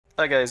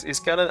Hi guys,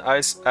 Iskaara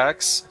Ice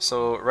Axe.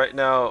 So right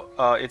now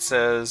it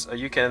says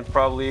you can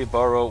probably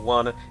borrow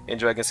one in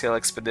Dragon Scale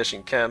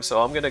Expedition Camp.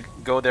 So I'm gonna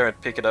go there and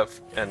pick it up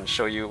and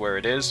show you where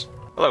it is.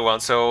 Hello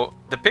everyone, so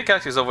the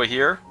pickaxe is over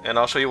here and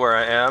I'll show you where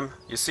I am.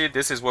 You see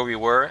this is where we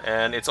were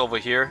and it's over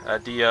here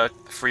at the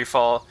Three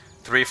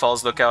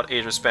Falls Lookout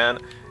Asia Span.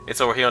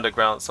 It's over here on the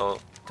ground, so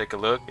take a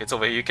look. It's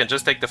over here. You can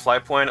just take the fly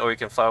point or you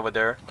can fly over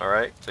there.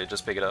 Alright, so you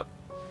just pick it up.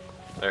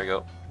 There you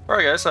go.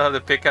 Alright guys, so I have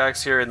the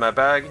pickaxe here in my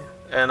bag.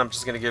 And I'm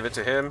just gonna give it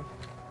to him.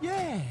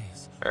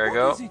 Yes. There you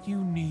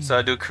go. So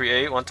I do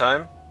create one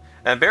time,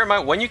 and bear in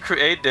mind when you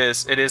create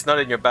this, it is not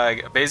in your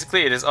bag.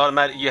 Basically, it is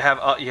automatic. You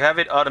have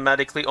it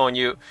automatically on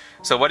you.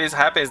 So what is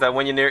happens is that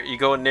when you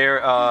go near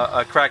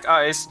a cracked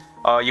ice,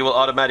 you will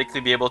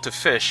automatically be able to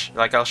fish.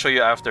 Like I'll show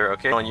you after.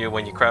 Okay, on you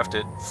when you craft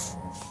it.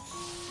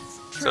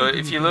 So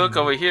if you look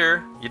over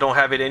here, you don't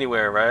have it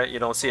anywhere, right? You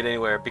don't see it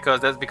anywhere because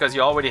that's because you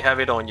already have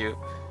it on you.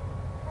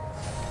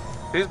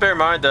 Please bear in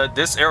mind that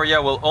this area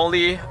will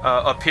only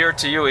appear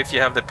to you if you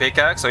have the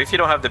pickaxe. So if you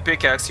don't have the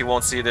pickaxe, you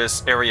won't see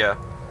this area.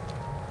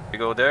 You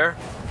go there.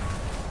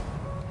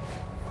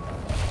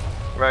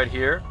 Right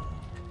here.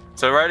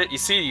 So you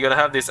see you're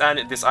gonna have this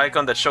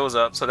icon that shows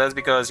up. So that's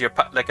because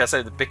like I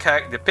said,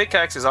 the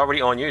pickaxe is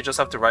already on you. You just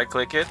have to right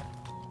click it.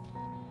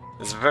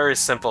 It's very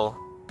simple.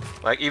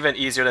 Like even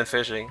easier than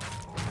fishing.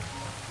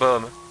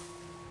 Boom.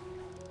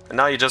 And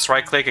now you just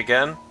right click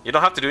again. You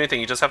don't have to do anything,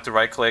 you just have to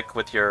right click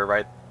with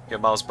your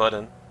mouse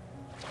button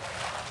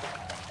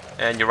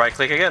and you right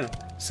click again.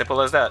 Simple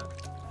as that.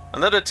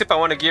 Another tip I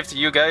want to give to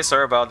you guys,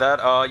 sorry about that,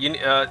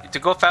 to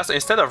go faster,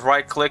 instead of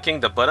right clicking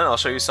the button, I'll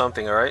show you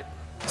something. Alright,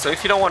 so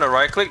if you don't want to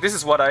right click, this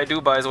is what I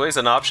do, by the way. It's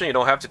an option, you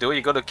don't have to do it.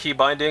 You go to key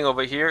binding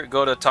over here,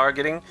 go to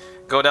targeting,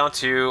 go down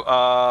to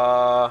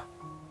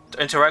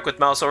interact with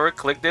mouse over,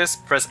 click this,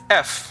 press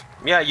F.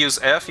 Yeah, I use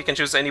F. You can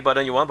choose any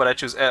button you want, but I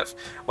choose F.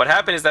 What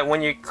happens is that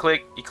when you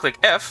click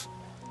F,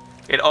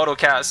 it auto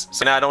casts.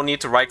 So now I don't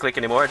need to right click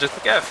anymore. I just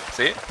click F.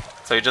 See?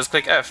 So you just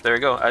click F. There you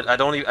go. I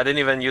didn't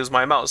even use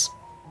my mouse.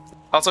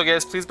 Also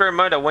guys, please bear in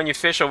mind that when you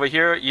fish over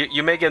here,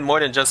 you may get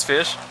more than just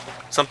fish.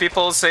 Some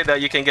people say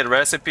that you can get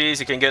recipes,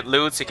 you can get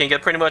loots, you can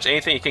get pretty much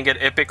anything. You can get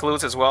epic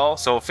loots as well.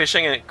 So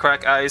fishing in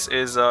cracked ice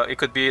is it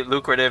could be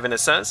lucrative in a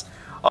sense.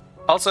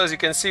 Also, as you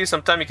can see,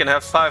 sometimes you can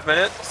have 5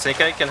 minutes, so you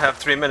can have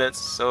 3 minutes.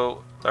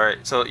 So alright,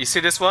 so you see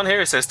this one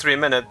here, it says 3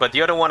 minutes, but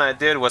the other one I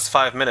did was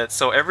 5 minutes.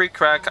 So every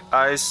crack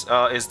ice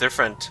is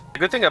different. The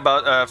good thing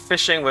about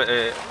fishing with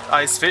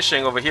ice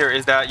fishing over here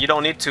is that you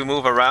don't need to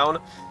move around.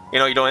 You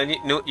know, you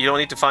don't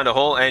need to find a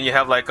hole, and you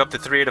have like up to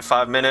 3 to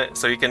 5 minutes,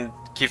 so you can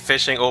keep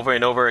fishing over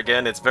and over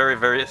again. It's very,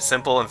 very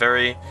simple and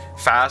very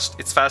fast.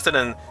 It's faster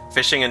than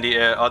fishing in the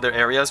other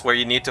areas where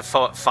you need to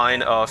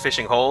find a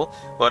fishing hole.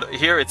 But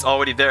here it's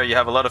already there. You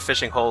have a lot of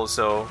fishing holes,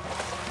 so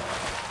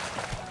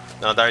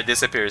now that it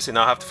disappears. You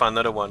now have to find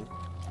another one.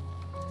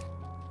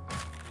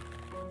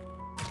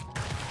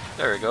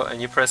 There we go,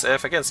 and you press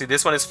F again. See,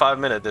 this one is 5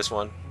 minutes. This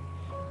one.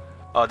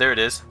 Oh, there it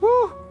is.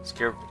 Woo!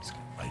 Scare.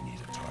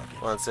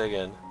 Once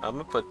again, I'm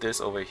gonna put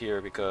this over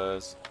here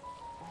because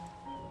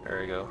there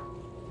we go.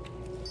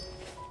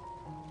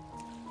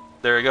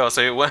 There we go.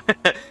 So what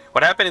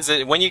happened is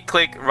that when you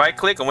right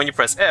click and when you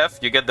press F,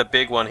 you get the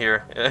big one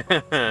here.